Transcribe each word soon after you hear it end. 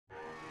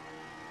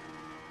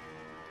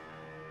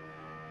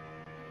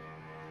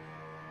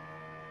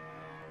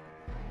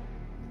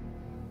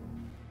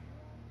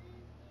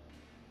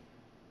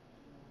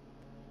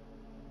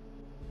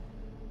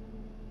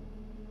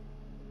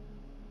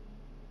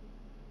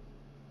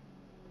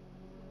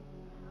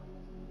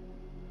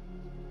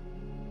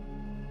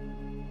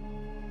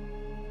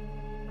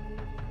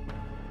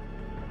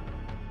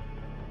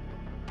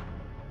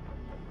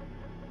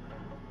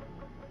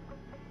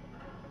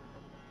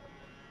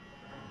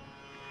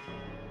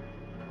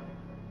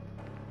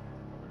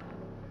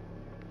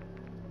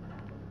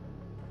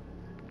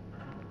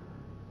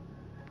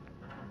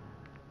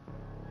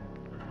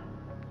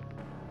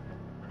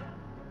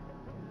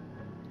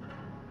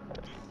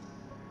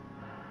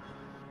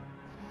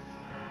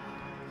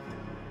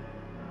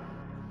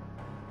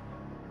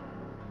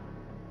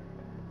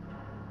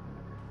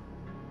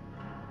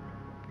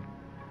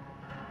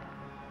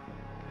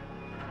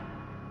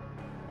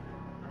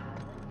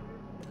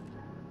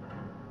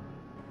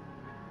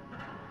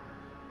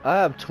I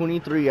have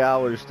 23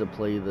 hours to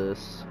play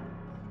this.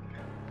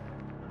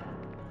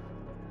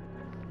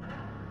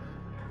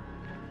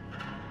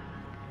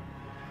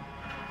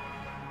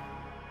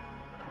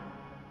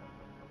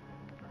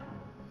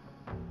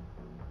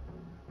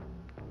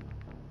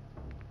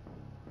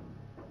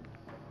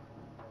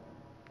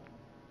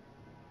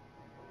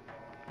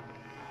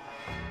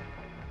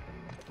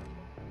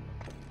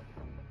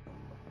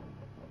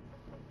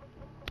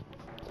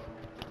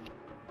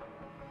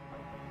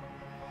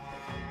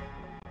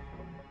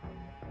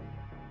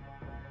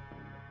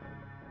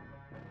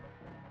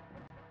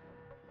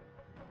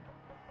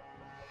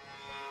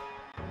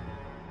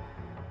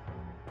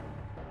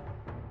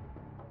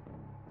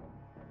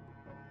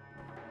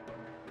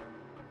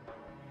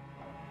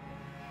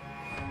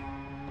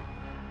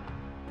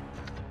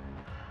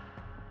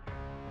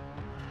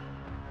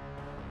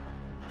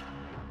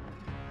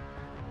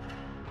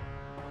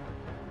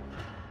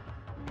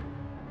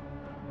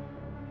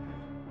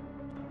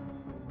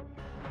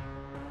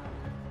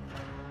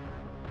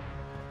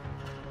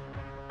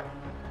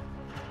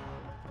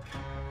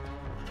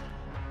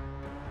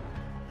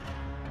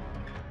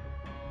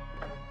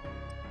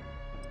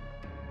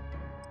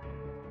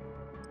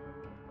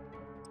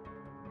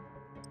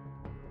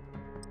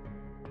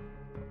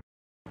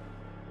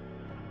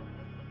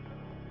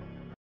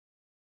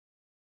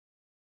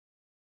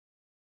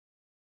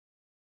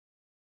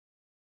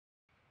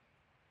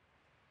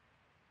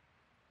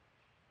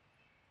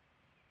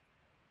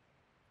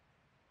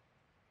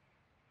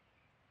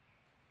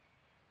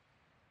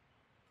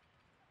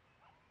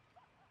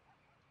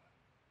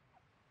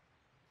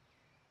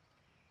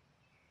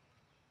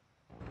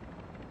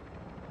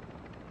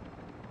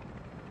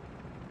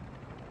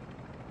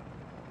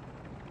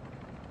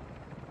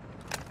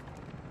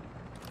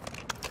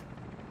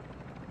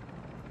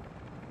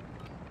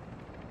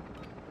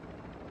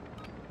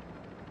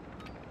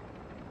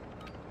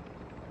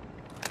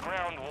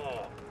 Ground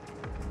war.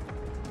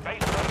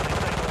 Base level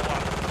is level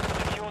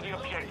 1. Secure the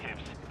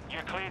objectives.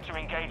 You're cleared to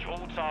engage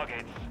all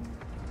targets.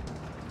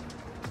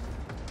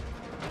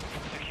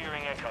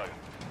 Securing Echo.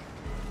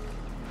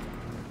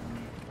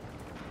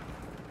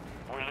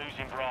 We're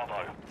losing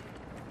Bravo.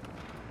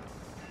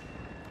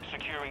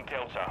 Securing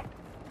Delta.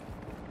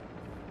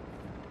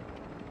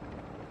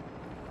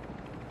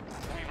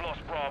 We've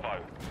lost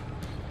Bravo.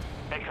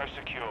 Echo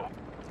secure.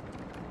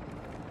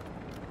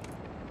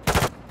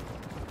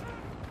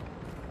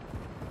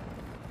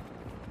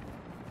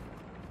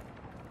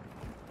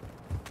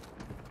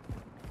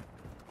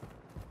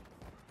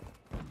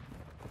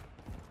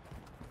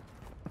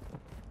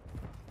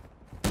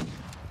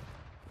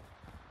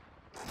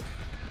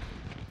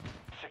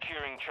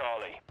 Securing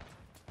Charlie.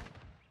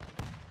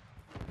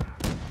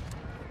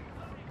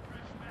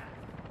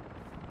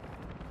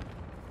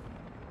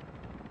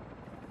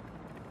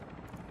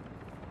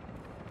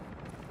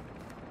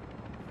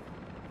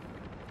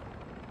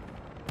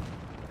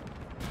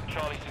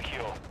 Charlie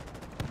secure.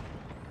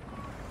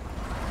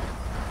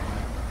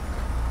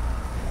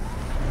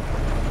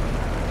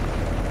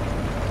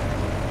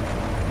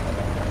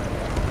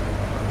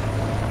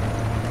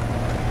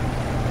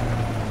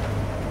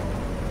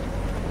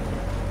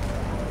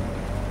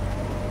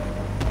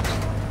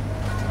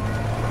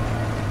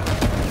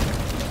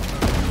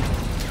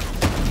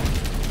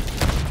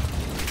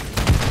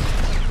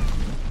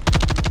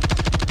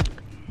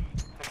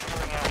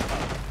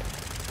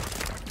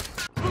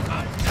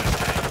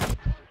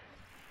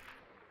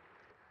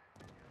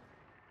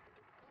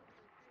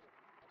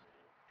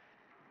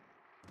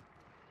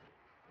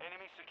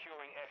 Enemy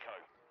securing Echo.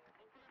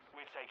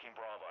 We're taking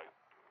Bravo.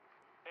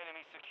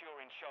 Enemy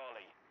securing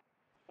Charlie.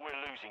 We're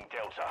losing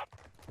Delta.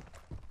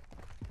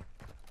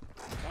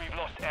 We've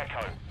lost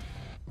Echo.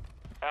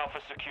 Alpha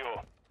secure.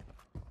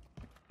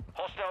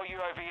 Hostile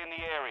UAV in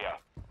the area.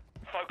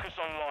 Focus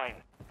online.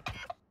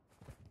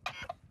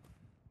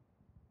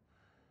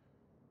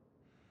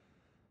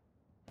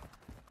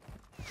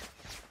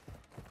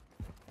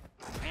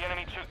 The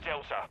enemy took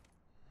Delta.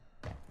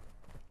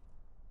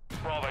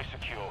 Bravo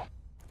secure.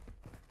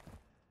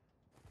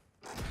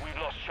 We've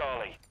lost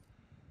Charlie.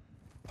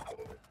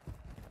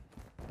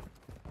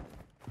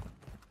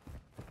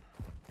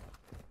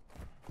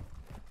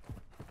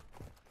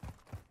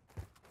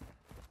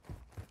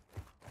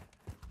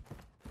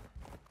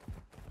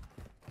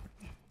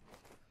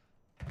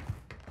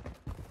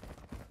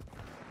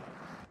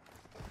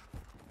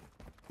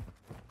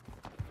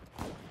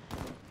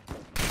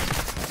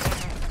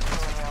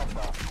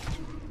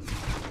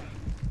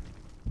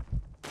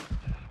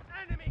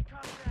 Enemy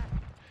contact!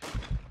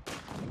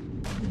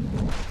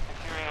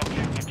 Securing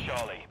objective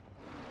Charlie.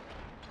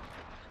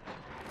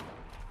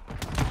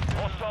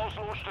 Hostiles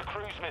launched a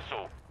cruise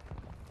missile.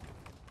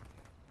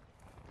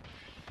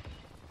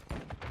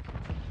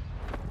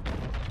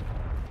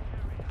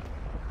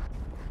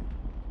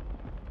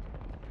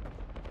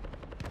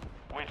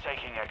 We're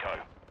taking Echo.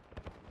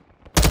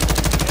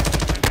 Enemy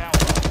took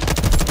Alpha.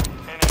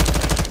 Enemy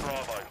taking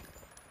Bravo.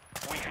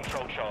 We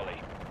control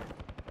Charlie.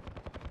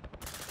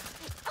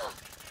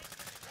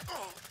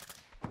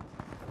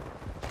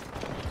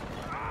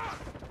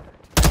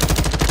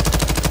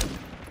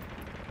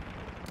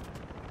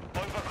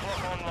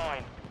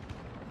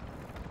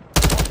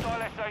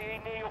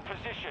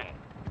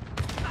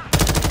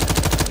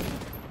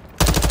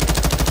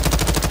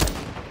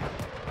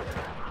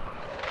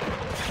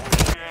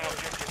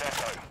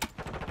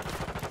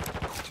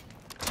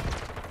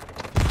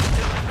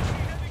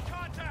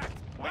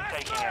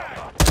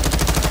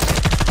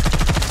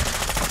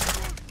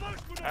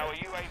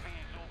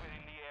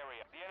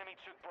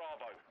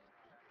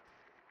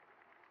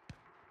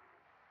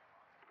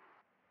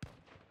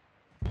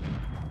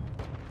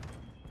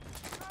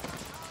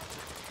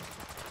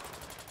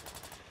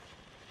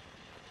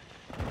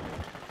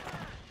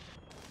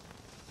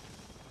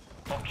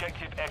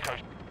 Objective Echo.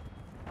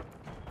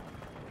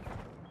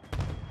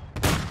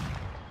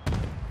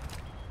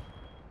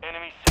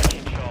 Enemy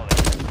taking Charlie.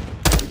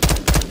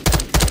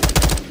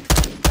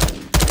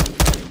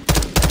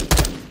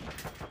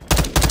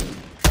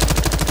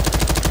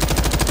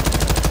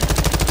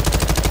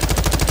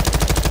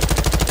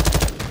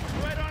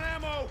 Red on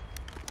ammo!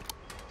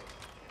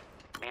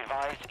 Be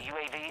advised,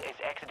 UAV is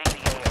exiting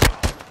the AO.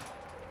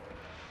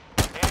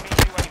 Enemy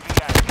UAV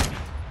active.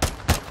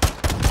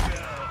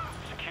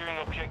 Securing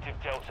objective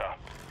Delta.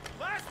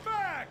 Last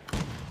mag!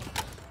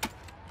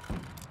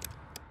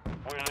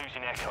 We're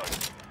losing Echo.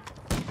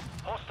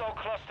 Hostile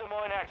cluster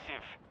mine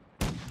active.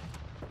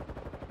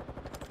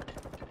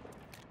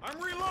 I'm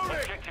reloading!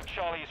 Objective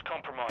Charlie is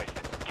compromised.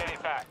 Get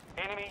it back.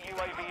 Enemy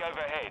UAV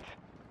overhead.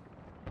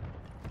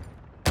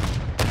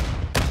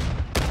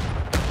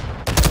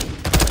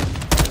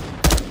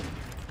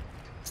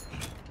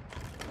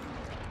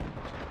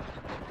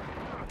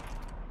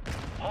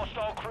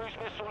 Hostile cruise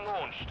missile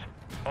launched.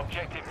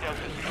 Objective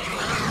Delta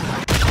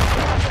secured.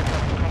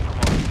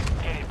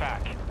 Compromised. Get it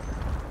back.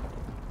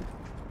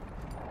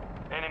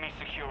 Enemy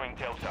securing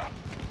Delta.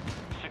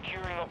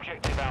 Securing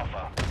objective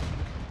Alpha.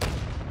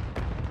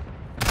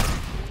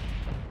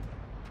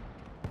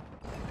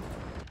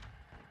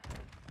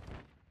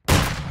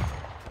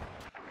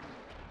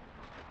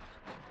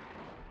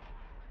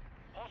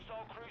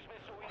 Hostile cruise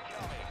missile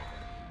incoming.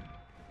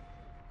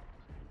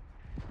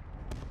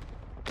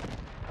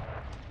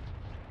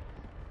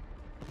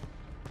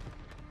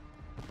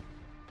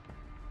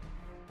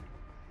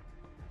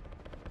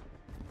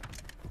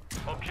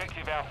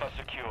 Objective Alpha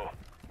secure.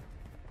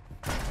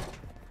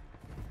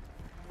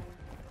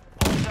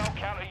 Hostile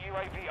counter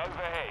UAV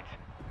overhead.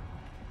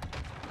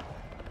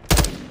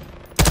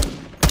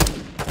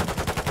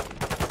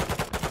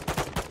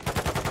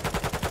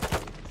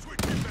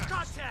 Switching back!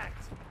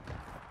 Contact!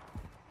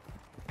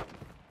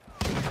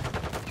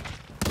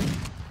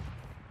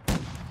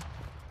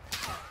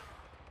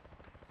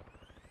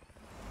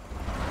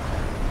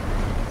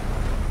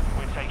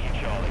 We're taking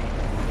Charlie.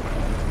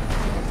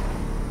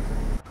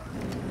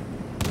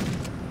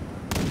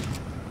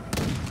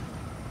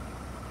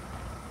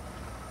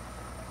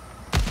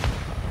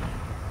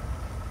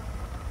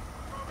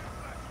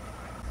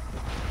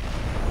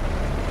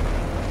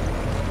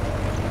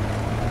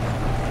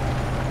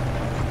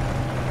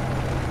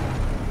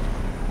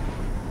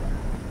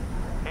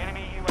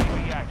 Enemy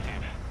UAV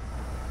active.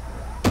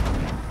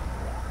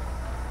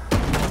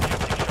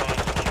 Objective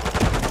Charlie secure.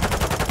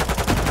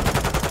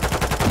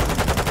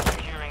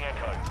 Securing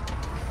Echo.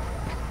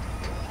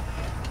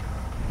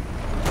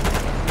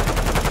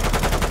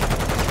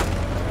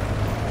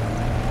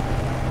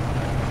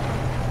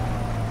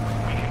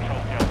 We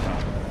control Delta.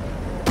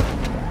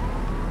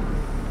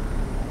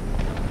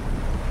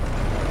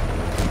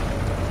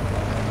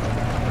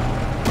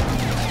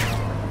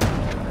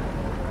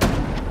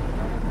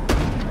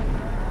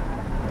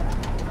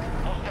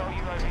 Hostile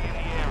UAV in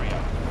the area.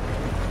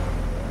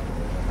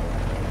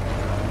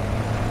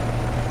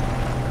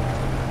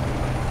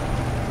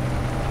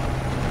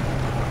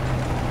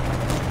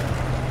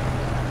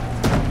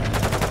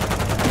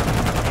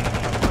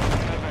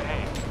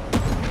 Overhead.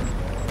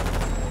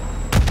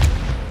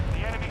 The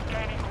enemy's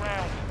gaining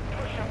ground.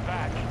 Push them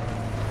back.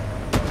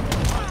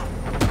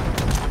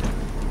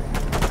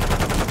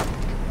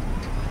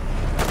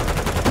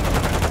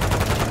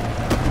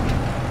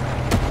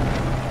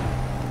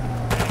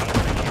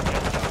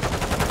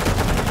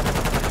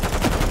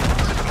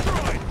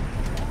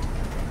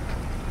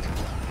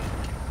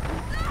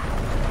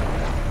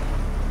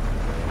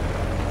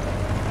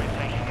 We're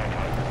taking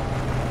Echo.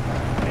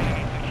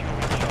 Enemy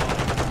securing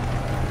Charlie.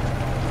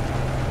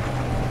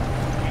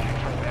 We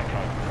control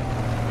Echo.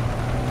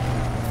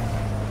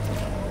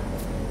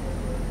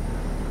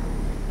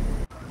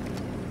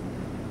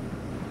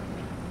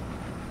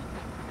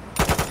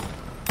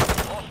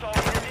 Hostile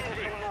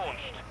missile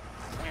launched.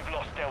 We've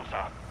lost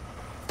Delta.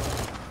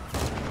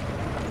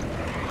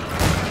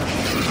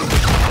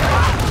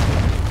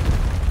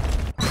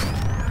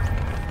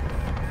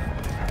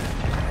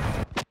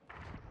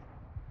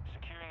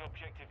 Securing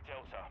objective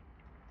Delta.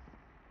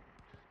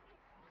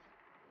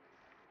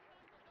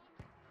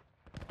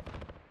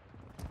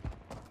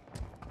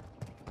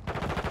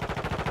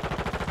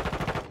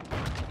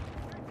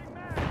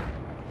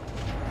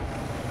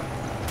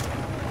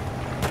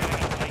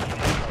 Enemy taking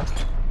Echo.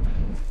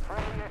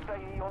 Friendly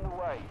SAE on the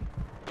way.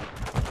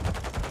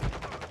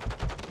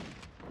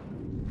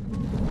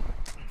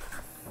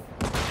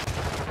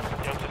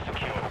 Delta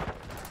secure.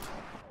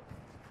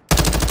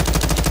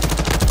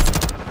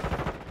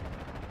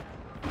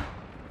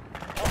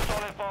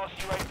 Hostile advanced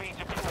UAV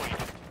deployed.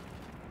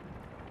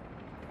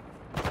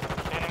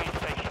 Enemy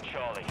taking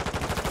Charlie.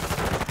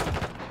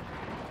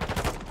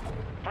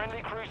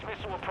 Friendly cruise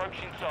missile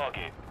approaching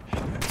target.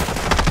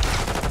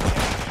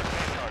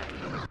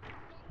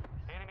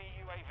 Enemy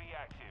UAV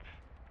active.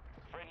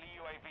 Friendly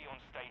UAV on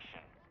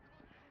station.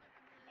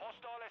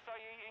 Hostile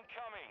SAE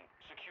incoming.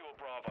 Secure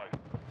Bravo.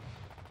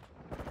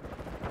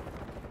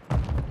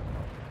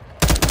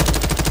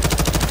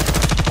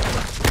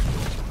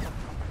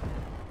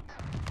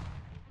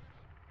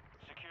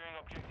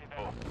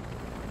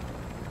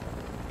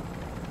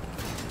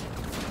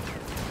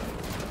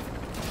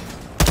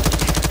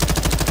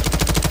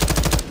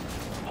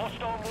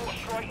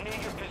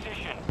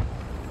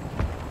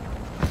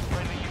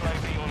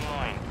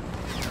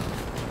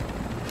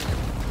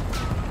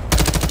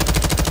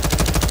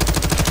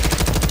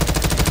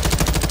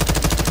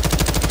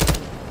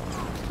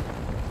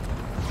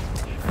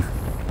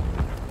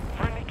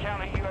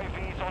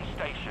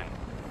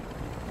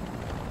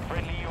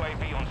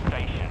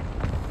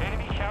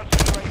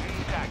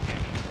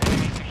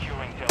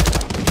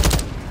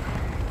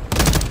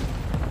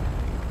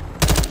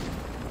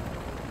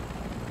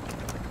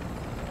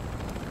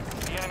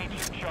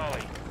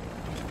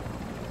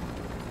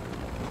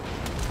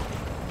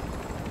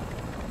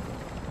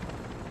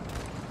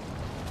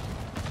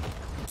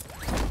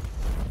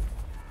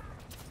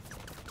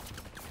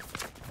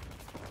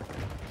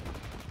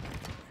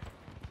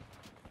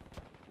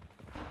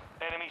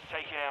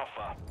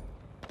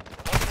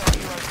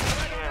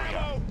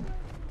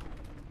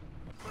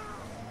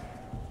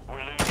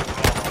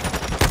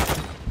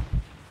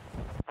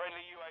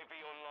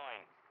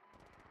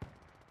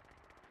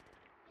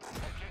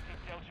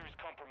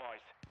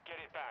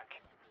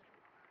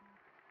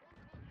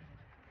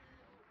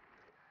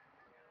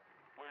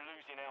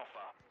 losing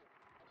Alpha.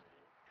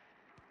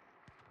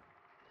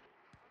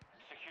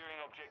 Securing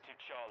objective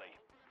Charlie.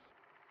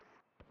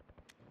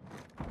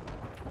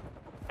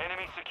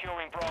 Enemy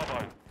securing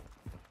Bravo.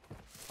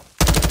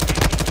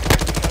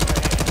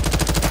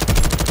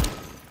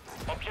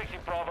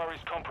 Objective Bravo is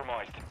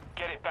compromised.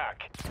 Get it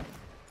back.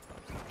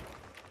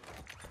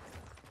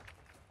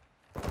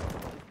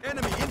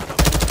 Enemy incoming!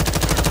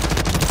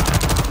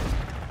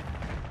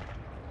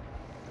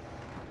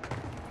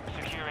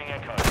 Securing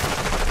Echo.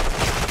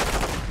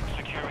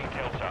 Securing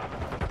Delta.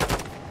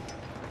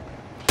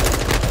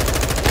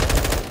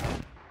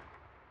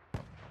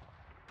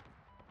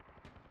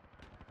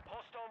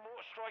 Hostile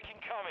mortar strike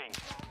incoming.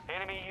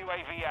 Enemy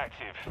UAV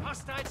active.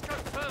 Hostiles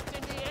confirmed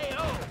in the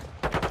AO.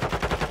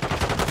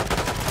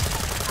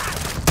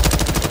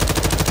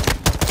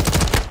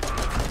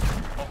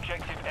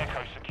 Objective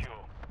Echo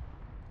secure.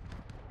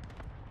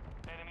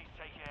 Enemies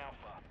taking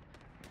Alpha.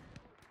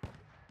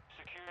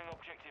 Securing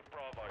objective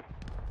Bravo.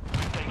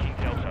 Taking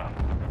Delta.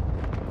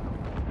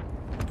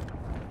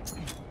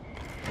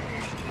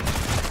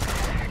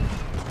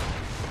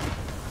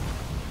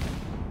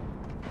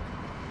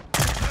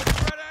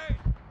 Ready!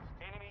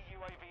 Enemy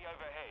UAV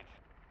overhead.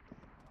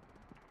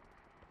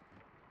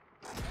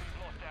 We've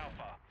lost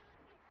Alpha.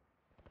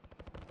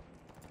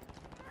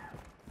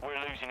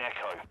 We're losing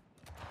Echo.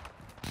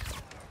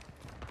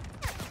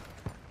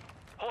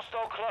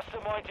 Hostile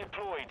cluster mine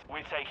deployed.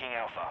 We're taking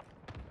Alpha.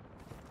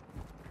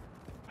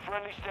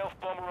 Friendly stealth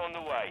bomber on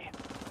the way.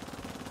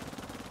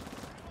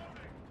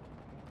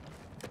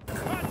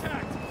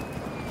 Contact!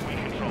 We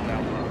control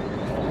Alpha.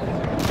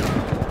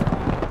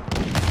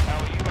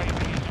 Our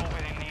UAV is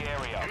orbiting the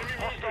area.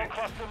 Hostile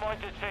cluster mine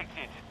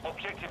detected.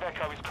 Objective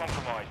Echo is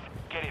compromised.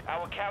 Get it.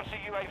 Our counter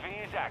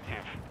UAV is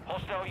active.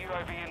 Hostile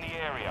UAV in the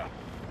area.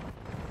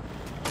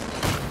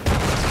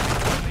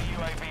 The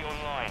UAV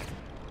online.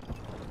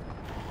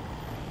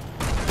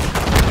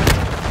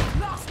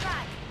 Lost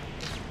mag.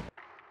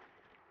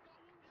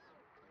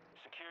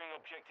 Securing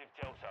objective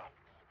Delta.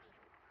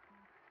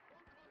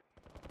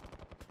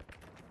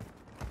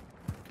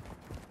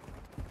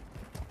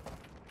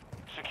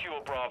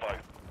 Secure Bravo.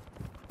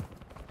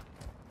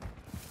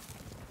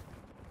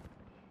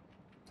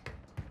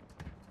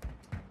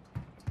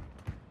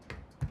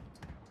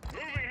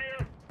 Moving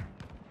here!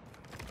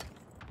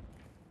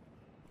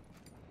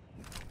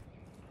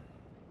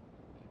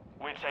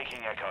 We're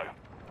taking Echo.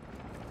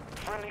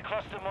 Friendly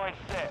cluster mine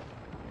set.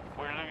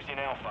 We're losing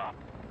Alpha.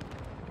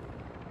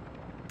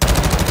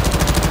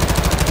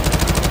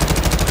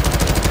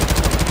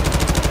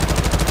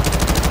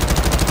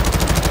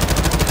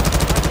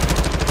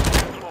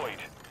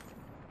 Deployed.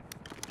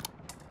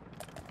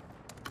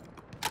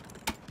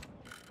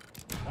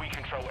 We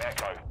control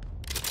Echo.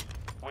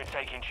 We're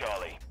taking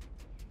Charlie.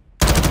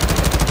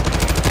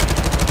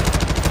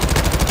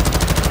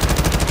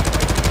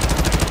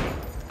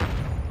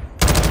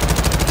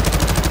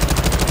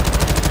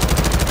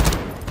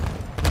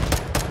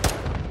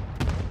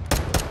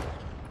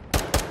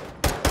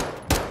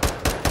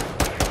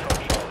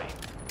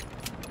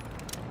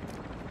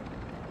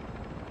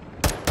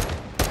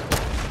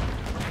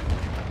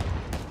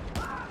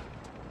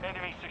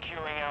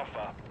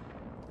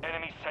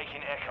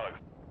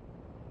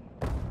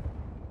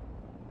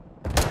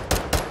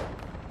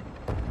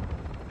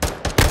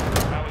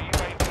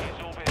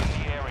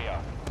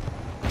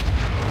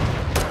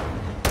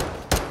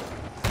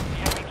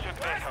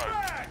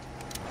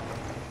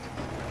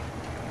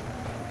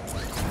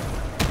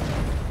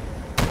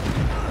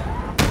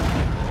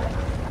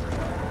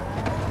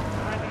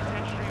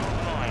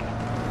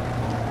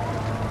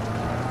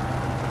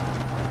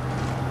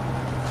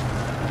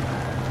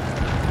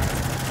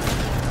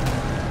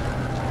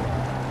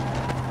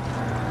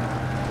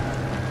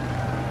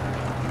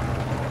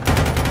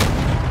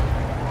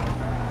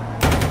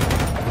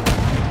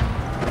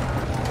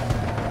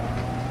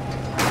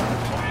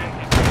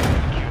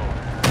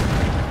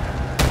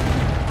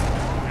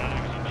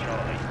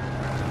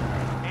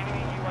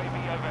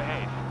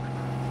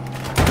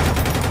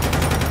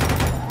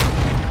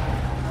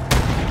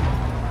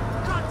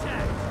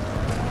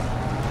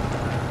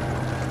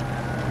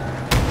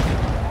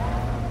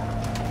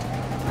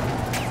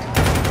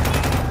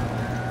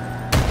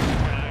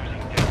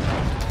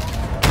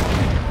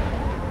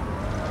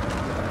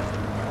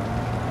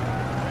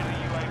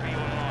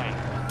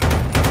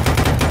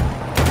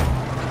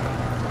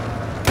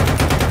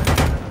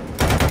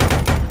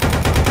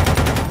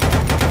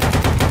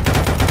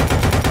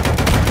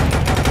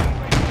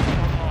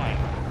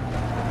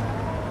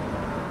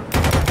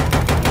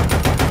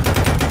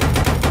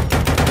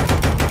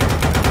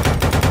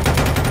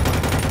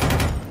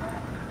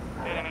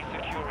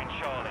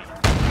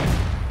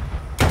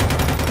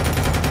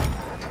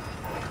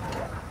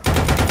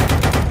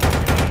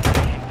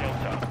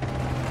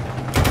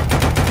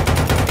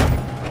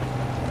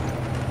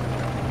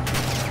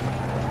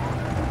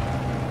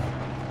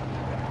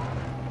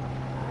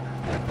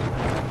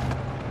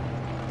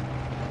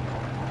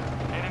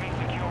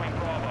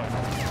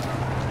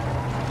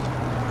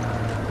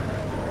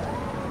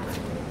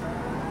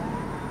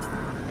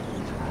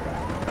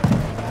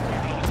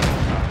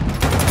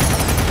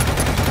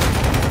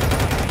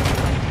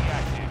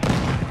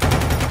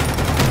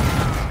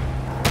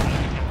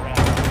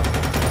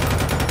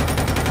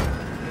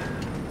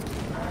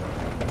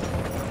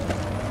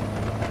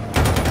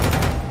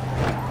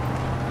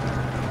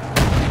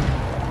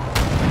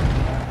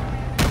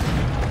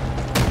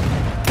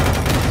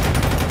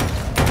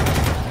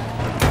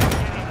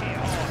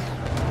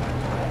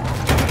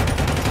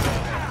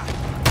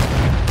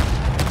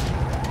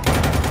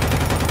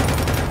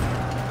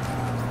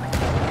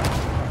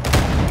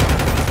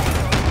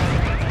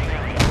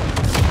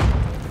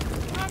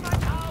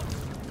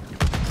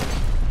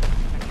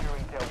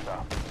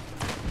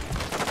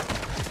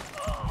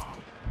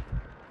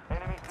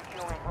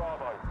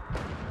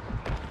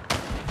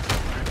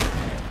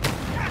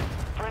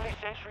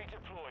 Sentry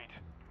deployed.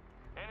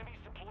 Enemies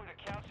deployed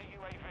a counter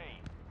UAV.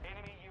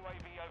 Enemy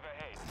UAV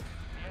overhead.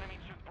 The enemy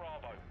took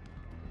Bravo.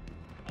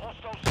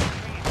 Hostile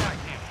sentry is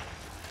active.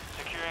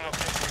 Securing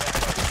objective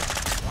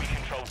Echo. We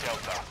control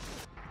Delta.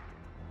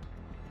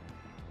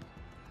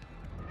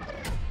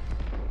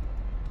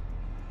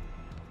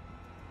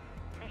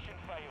 Mission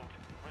failed.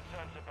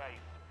 Return to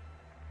base.